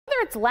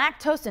it's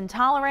lactose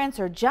intolerance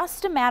or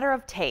just a matter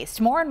of taste,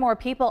 more and more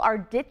people are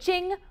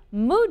ditching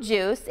moo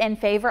juice in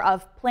favor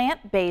of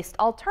plant-based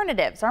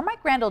alternatives. Our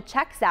Mike Randall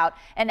checks out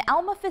an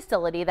Elma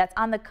facility that's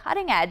on the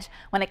cutting edge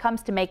when it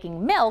comes to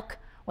making milk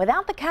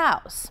without the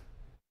cows.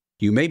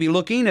 You may be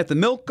looking at the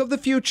milk of the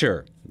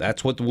future.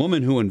 That's what the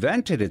woman who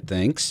invented it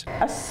thinks.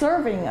 A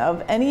serving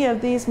of any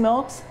of these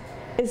milks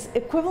is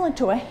equivalent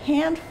to a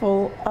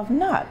handful of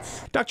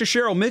nuts. Dr.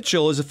 Cheryl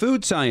Mitchell is a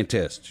food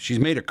scientist. She's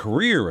made a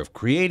career of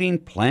creating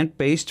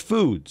plant-based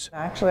foods.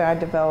 Actually, I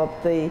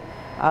developed the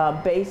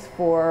base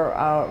for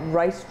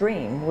Rice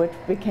Dream, which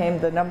became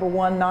the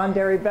 #1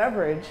 non-dairy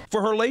beverage.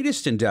 For her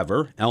latest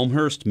endeavor,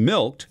 Elmhurst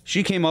Milked,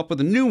 she came up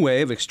with a new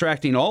way of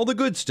extracting all the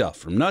good stuff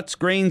from nuts,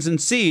 grains, and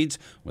seeds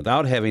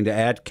without having to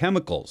add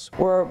chemicals.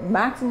 We're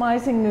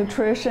maximizing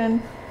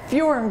nutrition,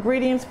 fewer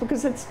ingredients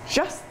because it's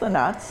just the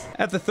nuts.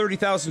 At the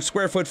 30,000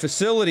 square foot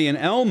facility in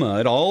Elma,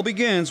 it all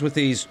begins with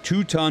these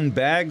 2-ton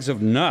bags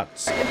of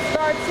nuts. It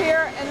starts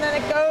here and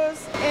then it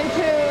goes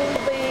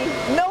into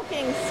the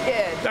milking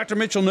skid. Dr.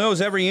 Mitchell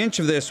knows every inch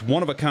of this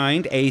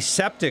one-of-a-kind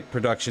aseptic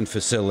production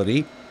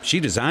facility. She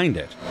designed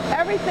it.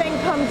 Everything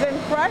comes in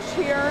fresh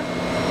here,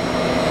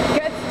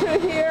 gets to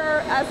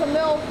here as a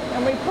milk,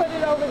 and we put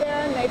it over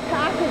there and they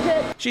package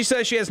it. She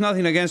says she has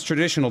nothing against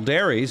traditional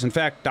dairies. In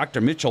fact,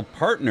 Dr. Mitchell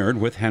partnered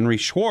with Henry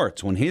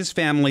Schwartz when his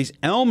family's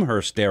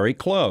Elmhurst dairy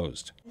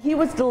closed. He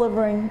was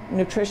delivering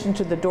nutrition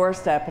to the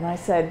doorstep, and I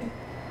said,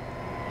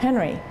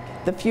 Henry,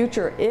 the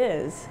future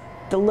is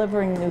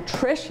delivering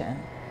nutrition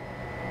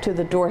to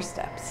the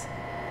doorsteps,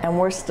 and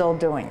we're still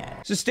doing it.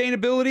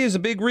 Sustainability is a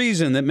big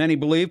reason that many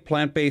believe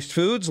plant-based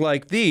foods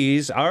like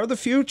these are the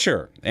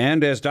future.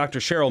 And as Dr.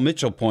 Cheryl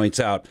Mitchell points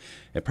out,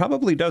 it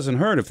probably doesn't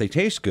hurt if they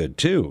taste good,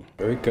 too.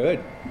 Very good.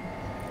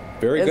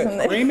 Very Isn't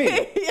good. Creamy.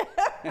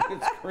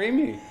 It's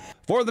creamy.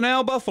 For the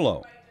Now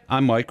Buffalo,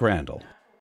 I'm Mike Randall.